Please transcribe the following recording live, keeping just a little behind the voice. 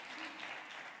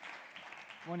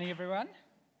Morning, everyone.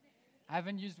 I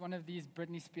haven't used one of these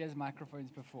Britney Spears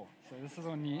microphones before, so this is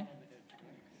all new.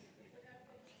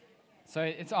 So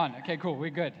it's on. Okay, cool. We're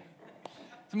good.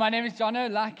 So my name is Jono,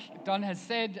 like Don has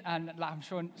said, and I'm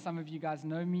sure some of you guys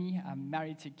know me. I'm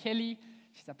married to Kelly.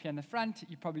 She's up here in the front.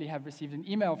 You probably have received an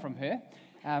email from her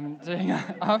doing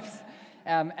ops.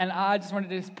 And I just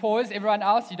wanted to pause. Everyone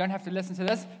else, you don't have to listen to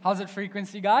this. How's it,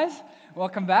 Frequency, guys?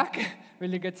 Welcome back.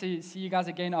 Really good to see you guys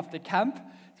again after camp.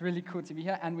 It's really cool to be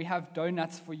here. And we have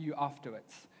donuts for you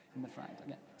afterwards in the front.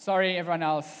 Okay. Sorry, everyone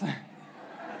else.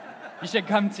 You should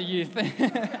come to youth.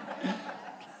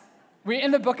 We're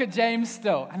in the book of James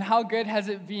still. And how good has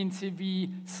it been to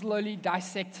be slowly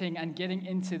dissecting and getting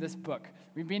into this book?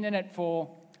 We've been in it for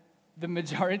the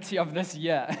majority of this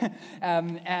year.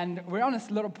 And we're on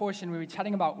this little portion where we're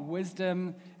chatting about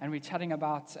wisdom and we're chatting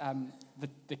about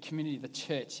the community, the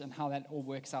church, and how that all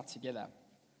works out together.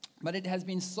 But it has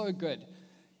been so good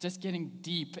just getting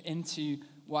deep into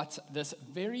what this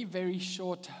very, very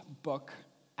short book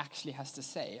actually has to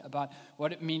say about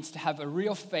what it means to have a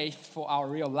real faith for our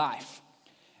real life.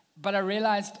 But I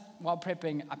realized while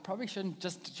prepping, I probably shouldn't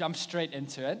just jump straight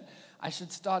into it. I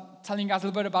should start telling you guys a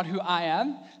little bit about who I am,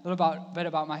 a little bit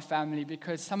about my family,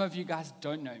 because some of you guys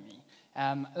don't know me.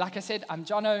 Like I said, I'm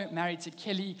Jono, married to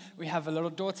Kelly. We have a little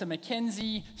daughter,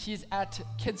 Mackenzie. She's at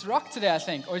Kids Rock today, I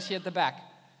think, or is she at the back?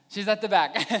 She's at the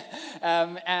back.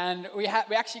 And we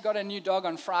actually got a new dog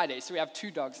on Friday, so we have 2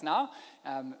 dogs now.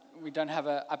 We don't have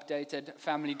an updated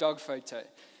family dog photo.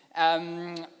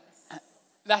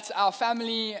 That's our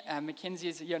family. Mackenzie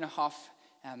is a year and a half.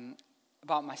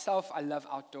 About myself, I love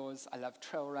outdoors, I love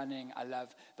trail running, I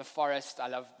love the forest, I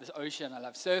love the ocean, I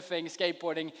love surfing,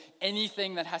 skateboarding,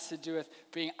 anything that has to do with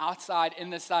being outside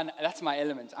in the sun, that's my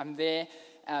element. I'm there,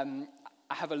 I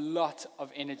have a lot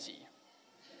of energy.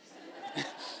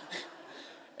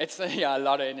 It's a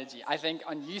lot of energy. I think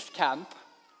on youth camp,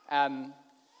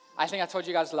 I think I told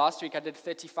you guys last week I did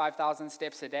 35,000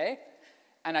 steps a day,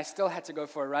 and I still had to go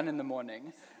for a run in the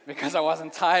morning because I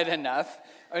wasn't tired enough.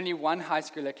 Only one high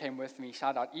schooler came with me.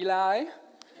 Shout out Eli.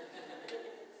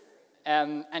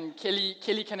 And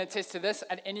Kelly can attest to this.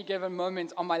 At any given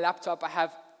moment on my laptop, I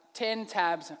have 10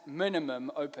 tabs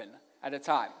minimum open at a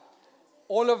time.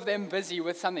 All of them busy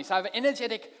with something. So I have an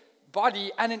energetic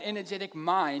body and an energetic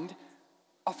mind,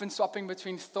 often swapping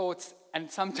between thoughts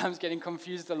and sometimes getting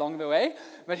confused along the way.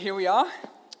 But here we are.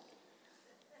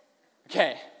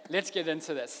 Okay, let's get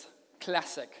into this.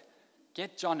 Classic.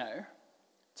 Get Jono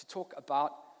to talk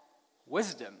about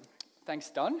wisdom. Thanks,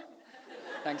 Don.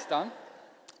 Thanks, Don.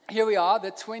 Here we are,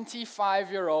 the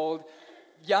 25-year-old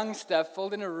youngster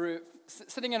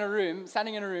standing in a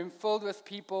room filled with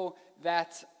people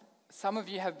that some of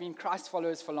you have been Christ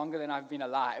followers for longer than I've been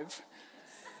alive.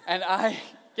 And I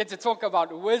get to talk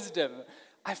about wisdom.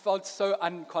 I felt so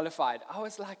unqualified. I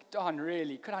was like, Don,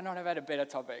 really? Could I not have had a better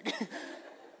topic?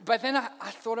 But then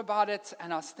I thought about it,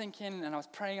 and I was thinking, and I was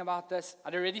praying about this.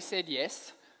 I'd already said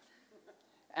yes.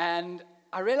 And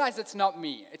I realized it's not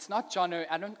me. It's not Jono.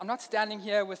 I'm not standing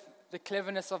here with the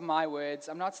cleverness of my words.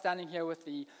 I'm not standing here with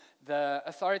the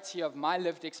authority of my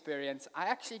lived experience. I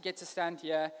actually get to stand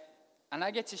here, and I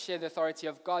get to share the authority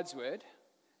of God's word,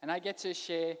 and I get to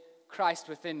share Christ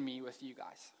within me with you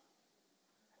guys.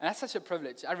 And that's such a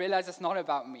privilege. I realize it's not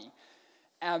about me.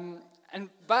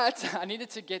 But I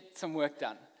needed to get some work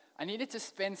done. I needed to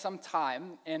spend some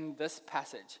time in this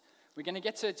passage. We're going to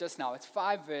get to it just now. It's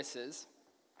 5 verses.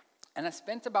 And I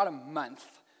spent about a month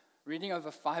reading over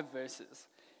 5 verses.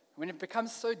 When it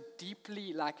becomes so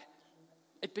deeply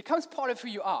it becomes part of who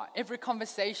you are. Every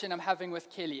conversation I'm having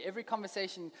with Kelly, every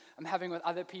conversation I'm having with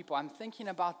other people, I'm thinking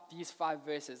about these 5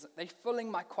 verses. They're filling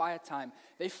my quiet time.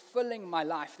 They're filling my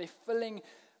life. They're filling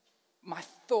my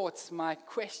thoughts, my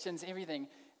questions, everything.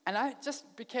 And I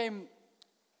just became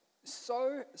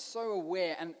so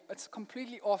aware, and it's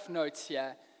completely off notes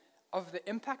here, of the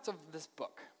impact of this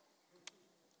book,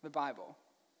 the Bible.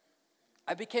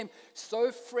 I became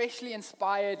so freshly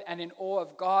inspired and in awe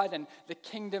of God and the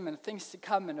kingdom and things to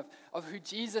come and of who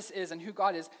Jesus is and who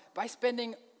God is by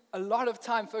spending a lot of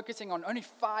time focusing on only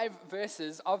 5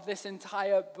 verses of this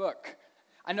entire book.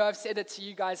 I know I've said it to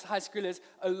you guys, high schoolers,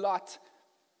 a lot.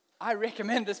 I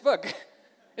recommend this book.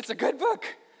 It's a good book.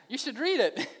 You should read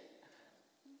it.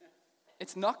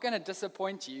 It's not going to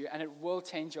disappoint you, and it will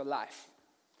change your life.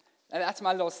 And that's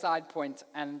my little side point,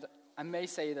 and I may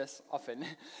say this often.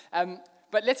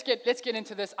 But let's get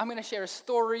into this. I'm going to share a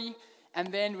story,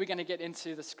 and then we're going to get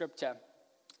into the scripture.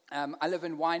 I live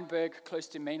in Wynberg, close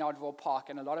to Maynardville Park,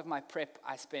 and a lot of my prep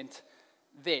I spent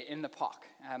there in the park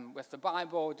with the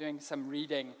Bible, doing some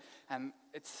reading.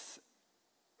 It's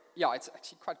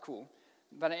actually quite cool.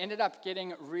 but I ended up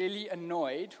getting really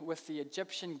annoyed with the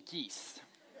Egyptian geese.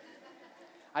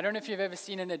 I don't know if you've ever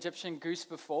seen an Egyptian goose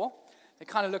before. They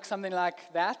kind of look something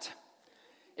like that.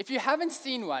 If you haven't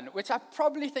seen one, which I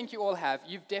probably think you all have,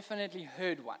 you've definitely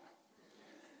heard one.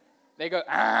 They go,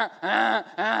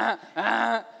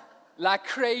 like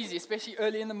crazy, especially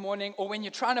early in the morning, or when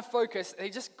you're trying to focus, they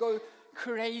just go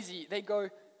crazy. They go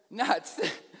nuts.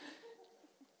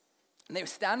 And they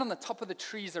stand on the top of the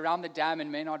trees around the dam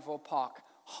in Maynardville Park,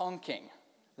 honking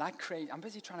like crazy. I'm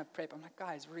busy trying to prep. I'm like,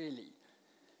 guys, really?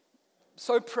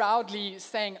 So proudly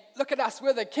saying, look at us,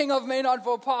 we're the king of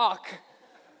Maynardville Park.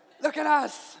 Look at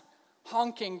us,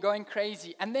 honking, going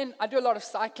crazy. And then I do a lot of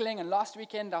cycling, and last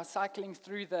weekend I was cycling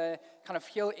through the kind of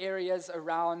hill areas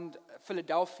around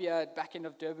Philadelphia, back end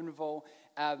of Durbanville,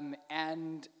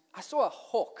 and I saw a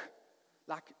hawk,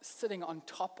 like sitting on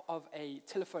top of a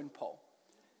telephone pole.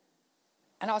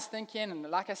 And I was thinking, and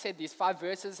like I said, these 5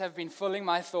 verses have been filling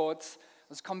my thoughts. I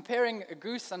was comparing a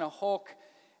goose and a hawk,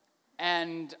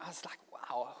 and I was like,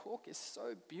 wow, a hawk is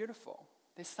so beautiful.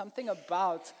 There's something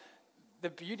about the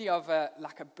beauty of a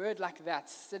bird like that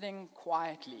sitting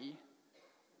quietly.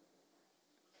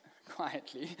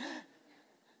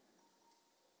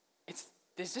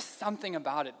 There's just something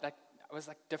about it that was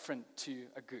like different to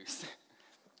a goose.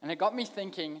 And it got me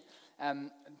thinking,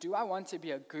 do I want to be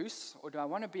a goose or do I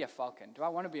want to be a falcon? Do I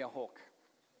want to be a hawk?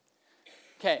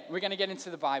 Okay, we're going to get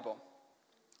into the Bible.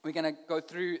 We're going to go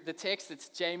through the text. It's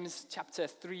James chapter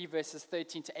 3, verses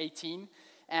 13 to 18.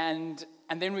 And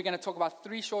then we're going to talk about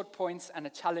 3 short points and a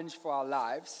challenge for our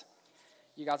lives.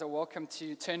 You guys are welcome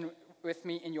to turn with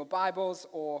me in your Bibles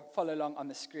or follow along on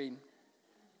the screen.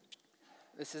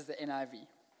 This is the NIV.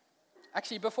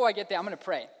 Actually, before I get there, I'm going to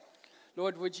pray.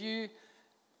 Lord, would you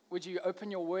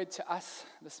open your word to us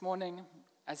this morning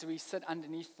as we sit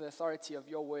underneath the authority of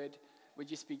your word? Would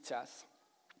you speak to us?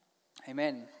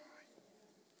 Amen.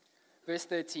 Verse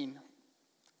 13.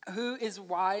 Who is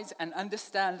wise and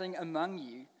understanding among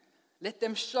you? Let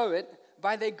them show it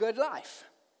by their good life,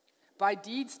 by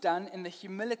deeds done in the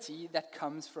humility that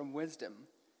comes from wisdom.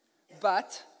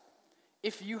 But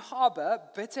if you harbor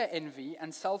bitter envy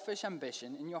and selfish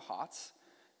ambition in your hearts,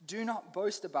 do not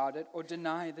boast about it or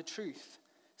deny the truth.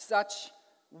 Such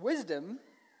wisdom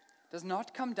does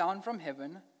not come down from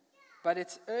heaven, but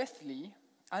it's earthly,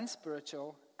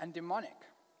 unspiritual, and demonic.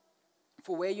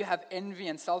 For where you have envy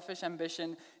and selfish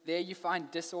ambition, there you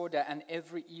find disorder and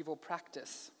every evil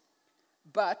practice.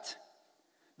 But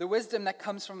the wisdom that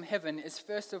comes from heaven is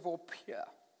first of all pure,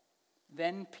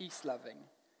 then peace-loving.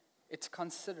 It's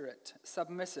considerate,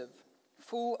 submissive,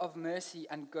 full of mercy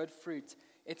and good fruit.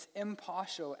 It's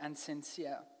impartial and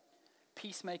sincere.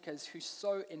 Peacemakers who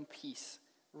sow in peace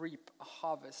reap a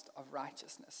harvest of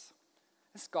righteousness.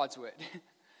 This is God's word.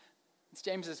 It's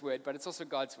James's word, but it's also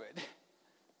God's word.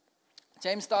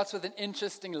 James starts with an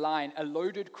interesting line, a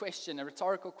loaded question, a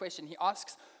rhetorical question. He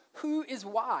asks, who is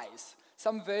wise?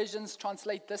 Some versions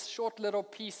translate this short little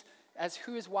piece as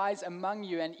who is wise among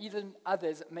you, and even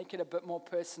others make it a bit more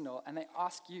personal. And they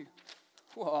ask you,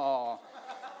 whoa,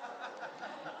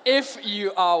 if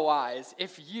you are wise,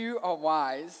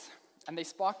 and they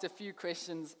sparked a few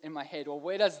questions in my head. Well,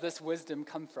 where does this wisdom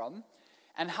come from?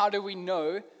 And how do we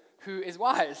know who is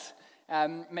wise?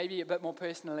 Maybe a bit more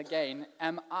personal again.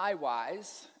 Am I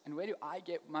wise? And where do I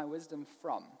get my wisdom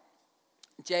from?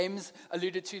 James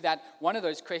alluded to that one of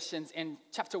those questions in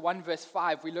chapter 1, verse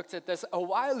 5. We looked at this a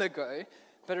while ago,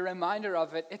 but a reminder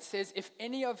of it. It says, if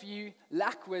any of you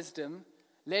lack wisdom,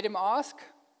 let him ask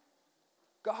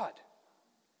God,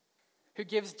 who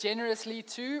gives generously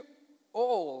to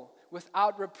all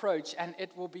without reproach, and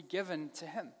it will be given to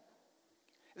him.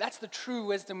 That's the true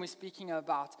wisdom we're speaking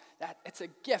about. That it's a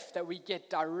gift that we get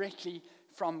directly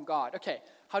from God. Okay,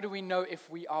 how do we know if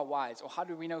we are wise? Or how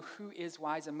do we know who is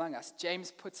wise among us?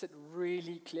 James puts it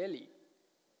really clearly.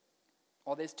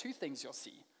 Well, there's 2 things you'll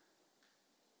see.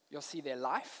 You'll see their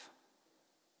life.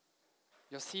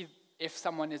 You'll see if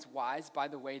someone is wise by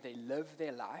the way they live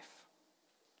their life.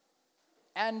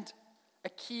 And a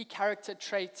key character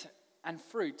trait and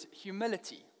fruit,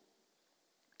 humility.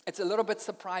 It's a little bit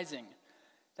surprising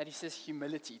that he says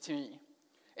humility to me.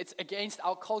 It's against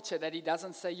our culture that he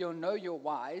doesn't say you'll know you're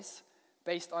wise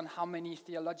based on how many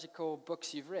theological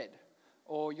books you've read.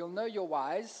 Or you'll know you're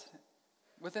wise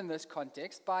within this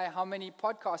context by how many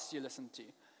podcasts you listen to.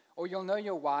 Or you'll know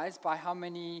you're wise by how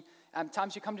many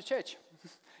times you come to church.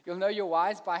 You'll know you're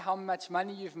wise by how much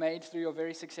money you've made through your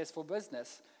very successful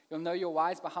business. You'll know you're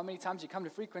wise by how many times you come to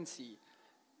Frequency.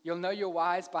 You'll know you're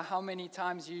wise by how many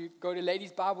times you go to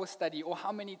ladies' Bible study or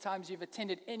how many times you've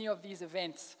attended any of these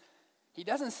events. He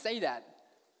doesn't say that.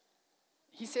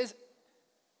 He says,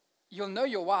 you'll know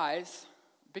you're wise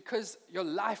because your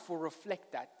life will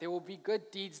reflect that. There will be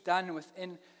good deeds done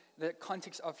within the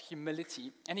context of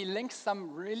humility. And he links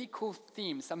some really cool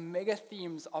themes, some mega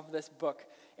themes of this book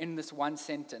in this one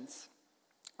sentence.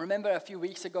 Remember a few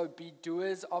weeks ago, be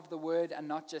doers of the word and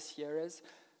not just hearers,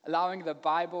 allowing the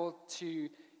Bible to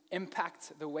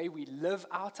impact the way we live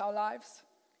out our lives.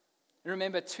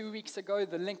 Remember 2 weeks ago,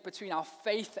 the link between our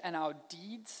faith and our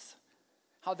deeds,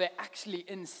 how they're actually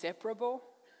inseparable.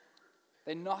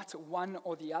 They're not one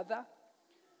or the other.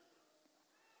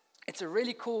 It's a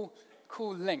really cool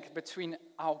link between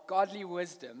our godly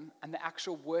wisdom and the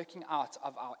actual working out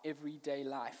of our everyday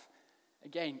life.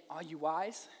 Again, are you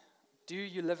wise? Do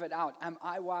you live it out? Am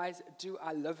I wise? Do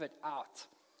I live it out?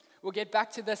 We'll get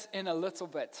back to this in a little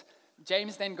bit.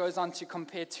 James then goes on to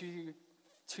compare two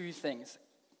things,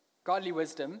 godly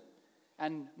wisdom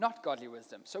and not godly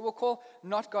wisdom. So we'll call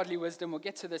not godly wisdom, we'll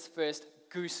get to this first,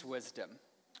 goose wisdom.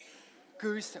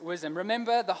 Goose wisdom.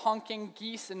 Remember the honking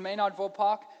geese in Maynardville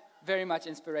Park? Very much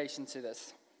inspiration to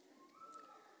this.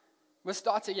 We'll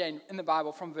start again in the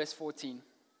Bible from verse 14.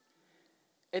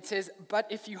 It says, but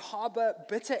if you harbor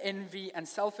bitter envy and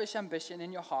selfish ambition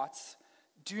in your hearts,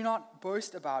 do not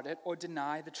boast about it or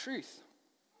deny the truth.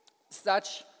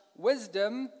 Such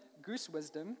wisdom, goose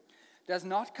wisdom, does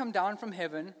not come down from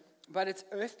heaven, but it's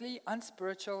earthly,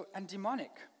 unspiritual, and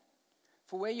demonic.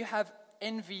 For where you have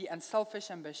envy and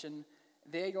selfish ambition,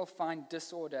 there you'll find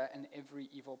disorder and every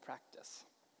evil practice.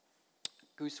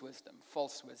 Goose wisdom,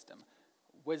 false wisdom,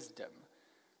 wisdom.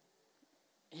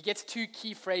 He gets two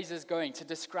key phrases going to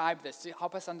describe this, to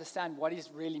help us understand what he's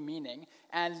really meaning.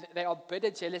 And they are bitter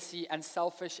jealousy and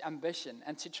selfish ambition.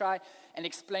 And to try and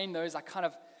explain those, I kind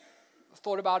of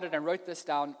thought about it and wrote this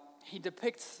down. He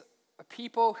depicts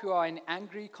people who are in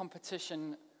angry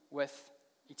competition with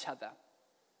each other.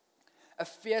 A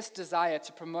fierce desire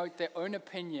to promote their own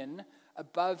opinion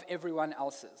above everyone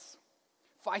else's.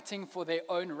 Fighting for their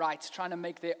own rights, trying to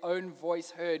make their own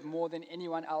voice heard more than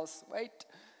anyone else. Wait,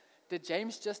 did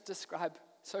James just describe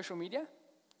social media?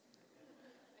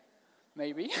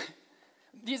 Maybe.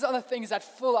 These are the things that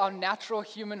fill our natural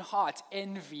human heart.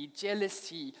 Envy,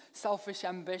 jealousy, selfish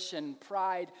ambition,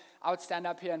 pride. I would stand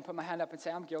up here and put my hand up and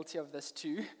say, I'm guilty of this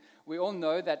too. We all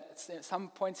know that at some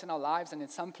points in our lives and in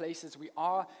some places we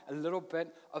are a little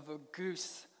bit of a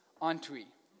goose, aren't we?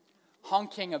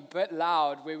 Honking a bit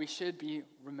loud where we should be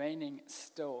remaining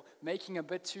still. Making a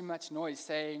bit too much noise,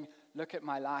 saying, look at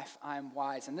my life, I am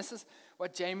wise. And this is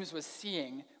what James was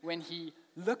seeing when he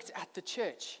looked at the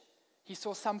church. He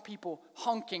saw some people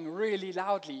honking really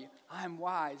loudly, I am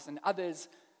wise, and others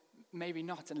maybe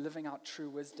not, and living out true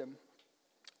wisdom.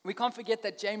 We can't forget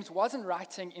that James wasn't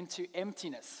writing into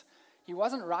emptiness. He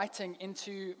wasn't writing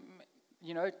into,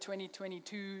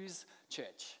 2022's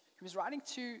church. He was writing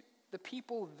to the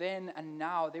people then and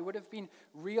now. There would have been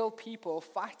real people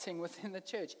fighting within the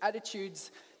church,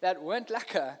 attitudes that weren't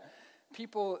lacquer,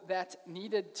 people that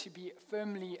needed to be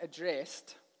firmly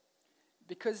addressed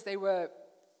because they were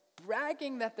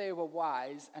bragging that they were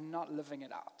wise and not living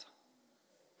it out,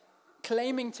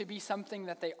 claiming to be something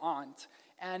that they aren't.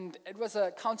 And it was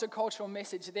a countercultural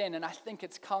message then, and I think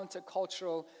it's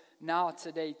countercultural now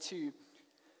today too.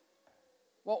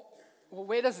 Well,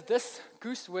 where does this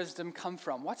goose wisdom come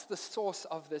from? What's the source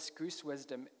of this goose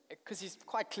wisdom? Because he's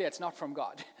quite clear it's not from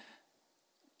God.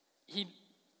 He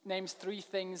names three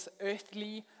things: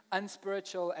 earthly,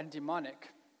 unspiritual, and demonic.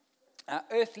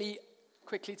 Earthly,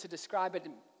 quickly to describe it,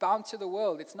 bound to the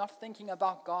world. It's not thinking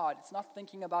about God. It's not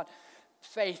thinking about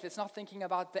faith. It's not thinking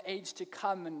about the age to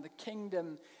come and the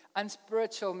kingdom.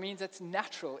 Unspiritual means it's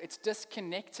natural. It's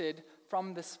disconnected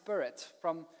from the spirit,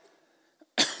 from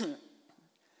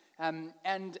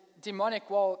and demonic,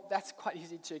 well, that's quite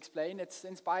easy to explain. It's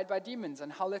inspired by demons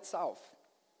and hell itself.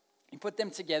 You put them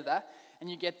together and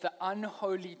you get the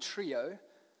unholy trio.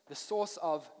 The source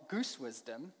of goose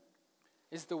wisdom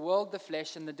is the world, the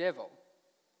flesh, and the devil.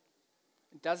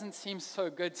 It doesn't seem so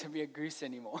good to be a goose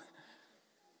anymore.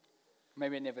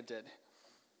 Maybe it never did.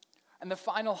 And the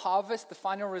final harvest, the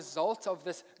final result of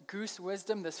this goose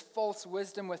wisdom, this false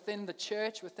wisdom within the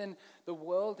church, within the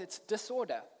world, it's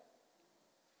disorder.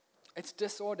 It's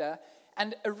disorder,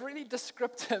 and a really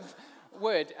descriptive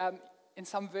word. In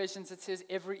some versions it says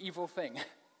every evil thing,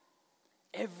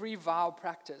 every vile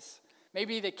practice.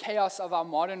 Maybe the chaos of our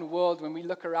modern world when we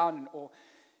look around or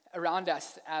around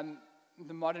us,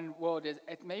 the modern world,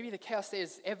 maybe the chaos there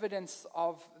is evidence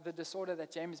of the disorder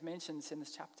that James mentions in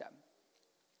this chapter.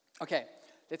 Okay,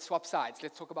 let's swap sides.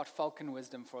 Let's talk about falcon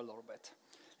wisdom for a little bit.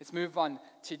 Let's move on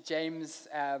to James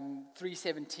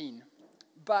 3:17.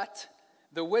 But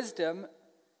the wisdom,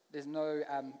 there's no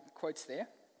quotes there,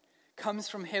 comes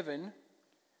from heaven,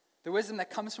 the wisdom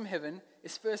that comes from heaven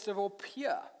is first of all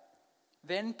pure,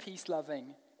 then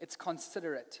peace-loving, it's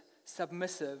considerate,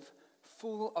 submissive,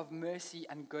 full of mercy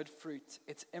and good fruit.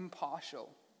 It's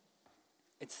impartial.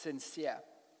 It's sincere.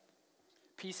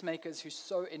 Peacemakers who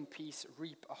sow in peace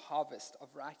reap a harvest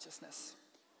of righteousness.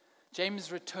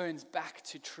 James returns back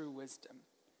to true wisdom,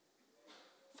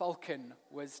 falcon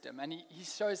wisdom. And he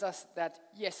shows us that,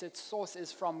 yes, its source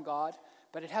is from God,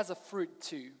 but it has a fruit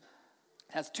too.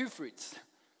 It has two fruits.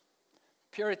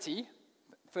 Purity,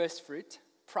 first fruit,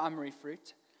 primary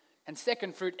fruit, and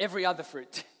second fruit, every other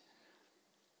fruit.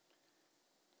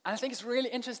 And I think it's really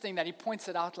interesting that he points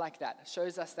it out like that. It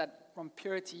shows us that from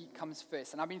purity comes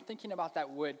first. And I've been thinking about that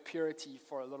word purity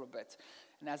for a little bit.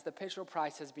 And as the petrol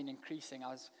price has been increasing,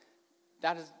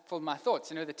 that has filled my thoughts.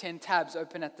 The 10 tabs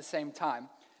open at the same time.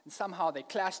 And somehow they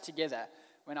clashed together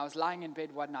when I was lying in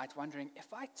bed one night wondering,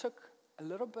 if I took a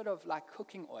little bit of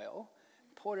cooking oil,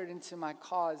 poured it into my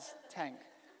car's tank,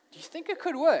 do you think it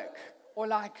could work? Or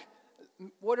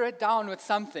water it down with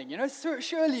something.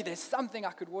 Surely there's something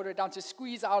I could water it down to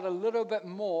squeeze out a little bit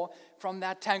more from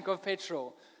that tank of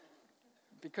petrol.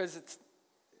 Because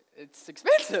it's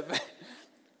expensive.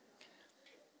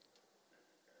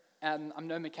 And I'm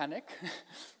no mechanic,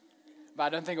 but I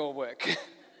don't think it will work.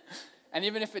 And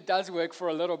even if it does work for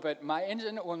a little bit, my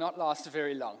engine will not last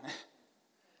very long.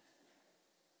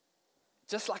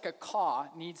 Just like a car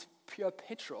needs pure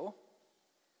petrol,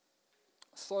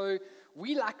 so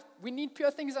we need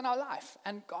pure things in our life,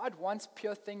 and God wants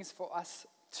pure things for us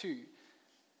too.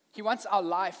 He wants our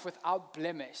life without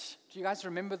blemish. Do you guys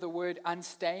remember the word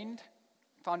unstained?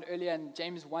 Found earlier in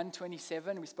James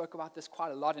 1:27. We spoke about this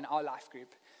quite a lot in our life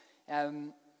group.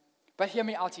 But hear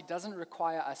me out, he doesn't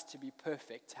require us to be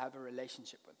perfect to have a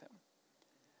relationship with him.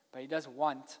 But he does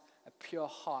want a pure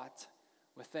heart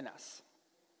within us.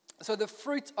 So the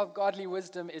fruit of godly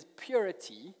wisdom is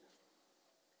purity.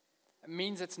 It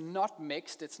means it's not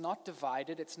mixed, it's not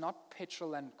divided, it's not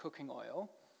petrol and cooking oil.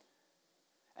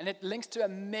 And it links to a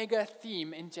mega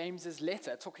theme in James's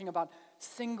letter, talking about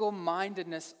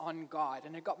single-mindedness on God.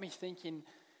 And it got me thinking,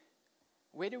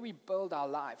 where do we build our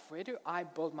life? Where do I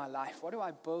build my life? What do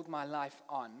I build my life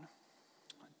on?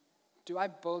 Do I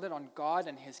build it on God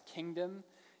and his kingdom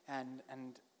and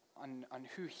on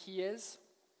who he is?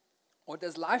 Or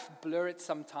does life blur it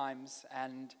sometimes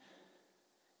and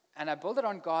I build it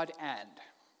on God and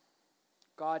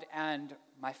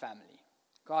my family,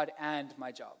 God and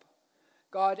my job,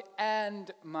 God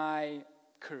and my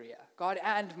career, God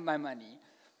and my money,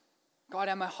 God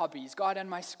and my hobbies, God and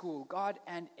my school, God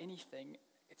and anything.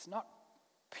 It's not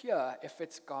pure if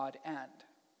it's God and.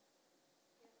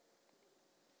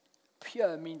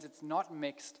 Pure means it's not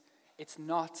mixed, it's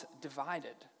not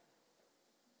divided.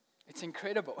 It's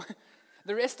incredible.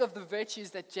 The rest of the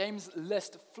virtues that James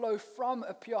lists flow from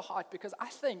a pure heart, because I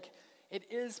think it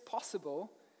is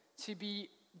possible to be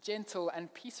gentle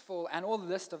and peaceful and all the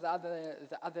list of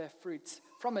the other fruits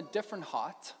from a different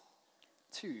heart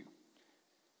too.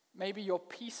 Maybe you're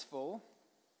peaceful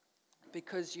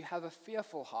because you have a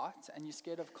fearful heart and you're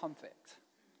scared of conflict.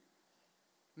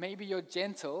 Maybe you're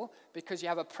gentle because you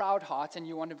have a proud heart and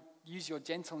you want to use your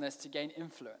gentleness to gain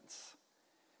influence.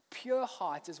 Pure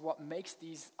heart is what makes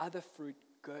these other fruit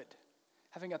good.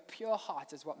 Having a pure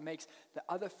heart is what makes the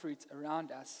other fruits around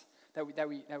us that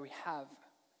we have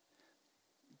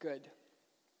good.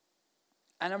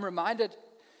 And I'm reminded,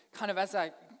 kind of as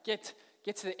I get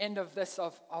to the end of this,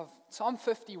 of Psalm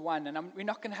 51, and we're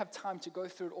not going to have time to go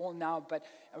through it all now, but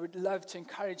I would love to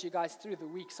encourage you guys through the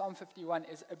week. Psalm 51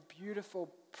 is a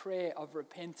beautiful prayer of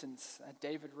repentance that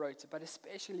David wrote, but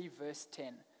especially verse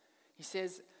 10. He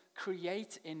says,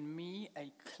 "Create in me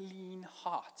a clean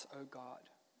heart, O God.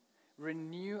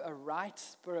 Renew a right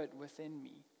spirit within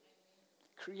me."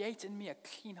 Create in me a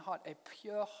clean heart, a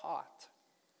pure heart.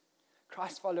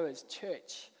 Christ followers,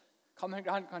 church, Common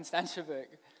Ground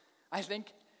Constantiaberg, I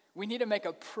think we need to make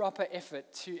a proper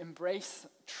effort to embrace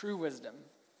true wisdom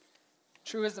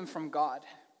from God.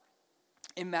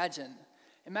 Imagine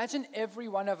every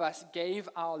one of us gave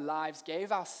our lives,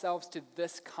 gave ourselves to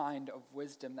this kind of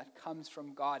wisdom that comes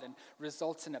from God and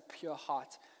results in a pure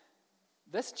heart.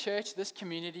 This church, this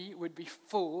community would be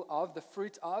full of the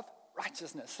fruit of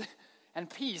righteousness and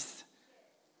peace.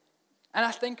 And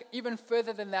I think even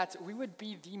further than that, we would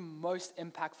be the most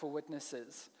impactful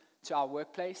witnesses to our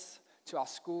workplace, to our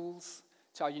schools,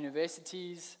 to our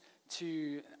universities,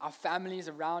 to our families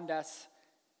around us,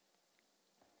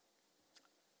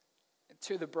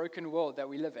 to the broken world that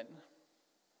we live in.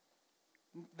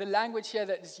 The language here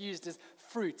that is used is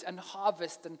fruit and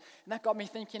harvest, and that got me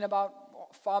thinking about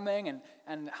farming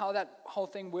and how that whole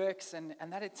thing works, and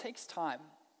that it takes time.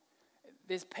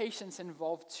 There's patience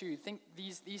involved too. Think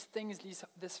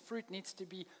this fruit needs to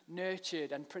be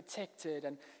nurtured and protected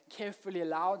and carefully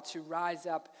allowed to rise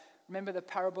up. Remember the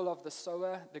parable of the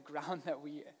sower, the ground that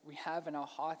we have in our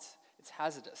hearts? It's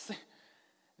hazardous.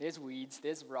 There's weeds,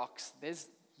 there's rocks, there's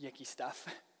yucky stuff.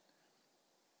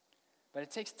 But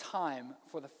it takes time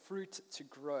for the fruit to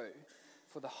grow,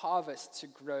 for the harvest to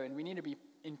grow, and we need to be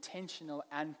intentional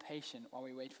and patient while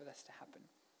we wait for this to happen.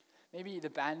 Maybe the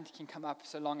band can come up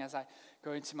so long as I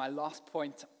go into my last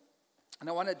point. And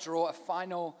I want to draw a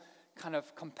final kind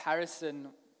of comparison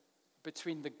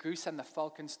between the goose and the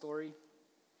falcon story.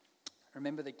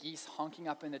 Remember the geese honking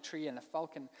up in the tree and the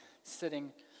falcon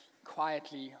sitting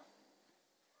quietly.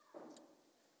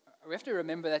 We have to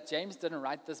remember that James didn't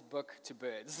write this book to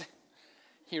birds.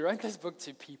 He wrote this book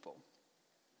to people.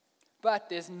 But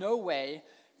there's no way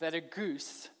that a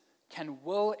goose can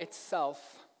will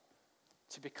itself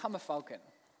to become a falcon.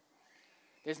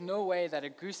 There's no way that a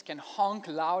goose can honk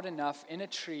loud enough in a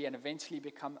tree and eventually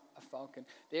become a falcon.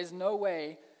 There's no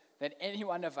way that any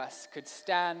one of us could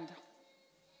stand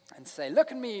and say,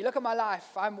 look at me, look at my life,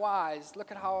 I'm wise,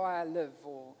 look at how I live.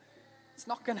 Or it's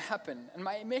not going to happen. And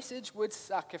my message would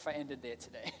suck if I ended there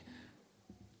today.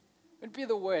 It would be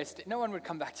the worst. No one would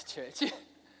come back to church.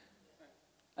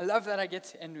 I love that I get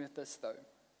to end with this, though.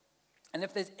 And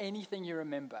if there's anything you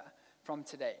remember from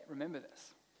today, remember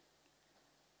this.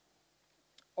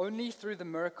 Only through the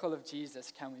miracle of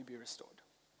Jesus can we be restored.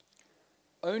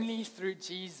 Only through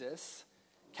Jesus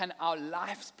can our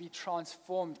lives be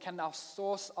transformed, can our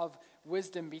source of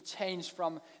wisdom be changed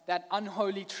from that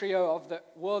unholy trio of the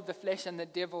world, the flesh, and the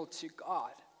devil to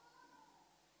God.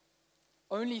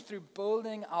 Only through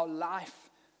building our life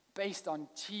based on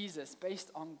Jesus,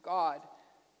 based on God,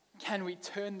 can we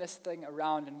turn this thing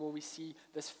around and will we see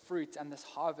this fruit and this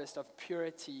harvest of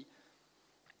purity.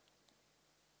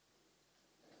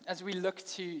 As we look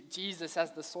to Jesus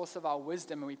as the source of our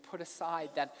wisdom and we put aside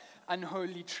that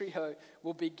unholy trio,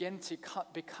 we'll begin to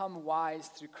become wise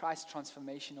through Christ's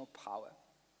transformational power.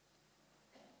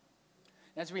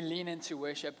 As we lean into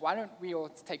worship, why don't we all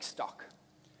take stock?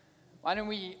 Why don't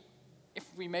we, if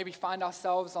we maybe find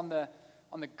ourselves on the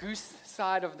goose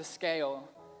side of the scale,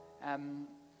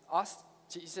 ask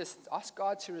Jesus, ask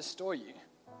God to restore you.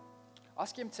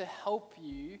 Ask Him to help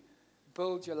you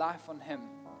build your life on Him.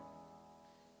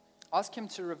 Ask Him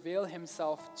to reveal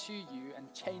Himself to you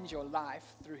and change your life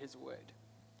through His word.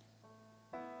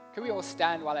 Can we all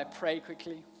stand while I pray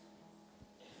quickly?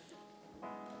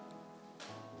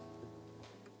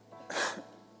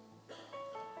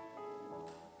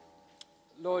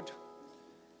 Lord,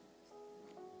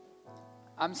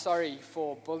 I'm sorry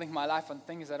for building my life on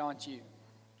things that aren't you.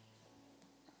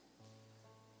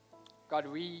 God,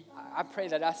 I pray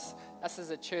that us as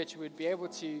a church would be able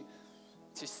to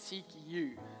seek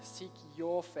you, seek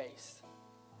your face,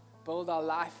 build our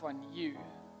life on you,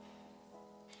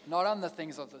 not on the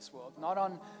things of this world, not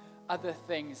on other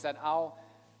things, that our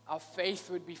faith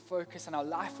would be focused and our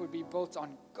life would be built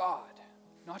on God,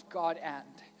 not God and.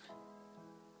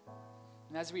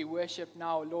 And as we worship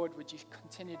now, Lord, would you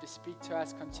continue to speak to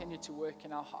us, continue to work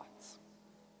in our hearts.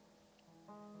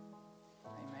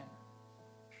 Amen.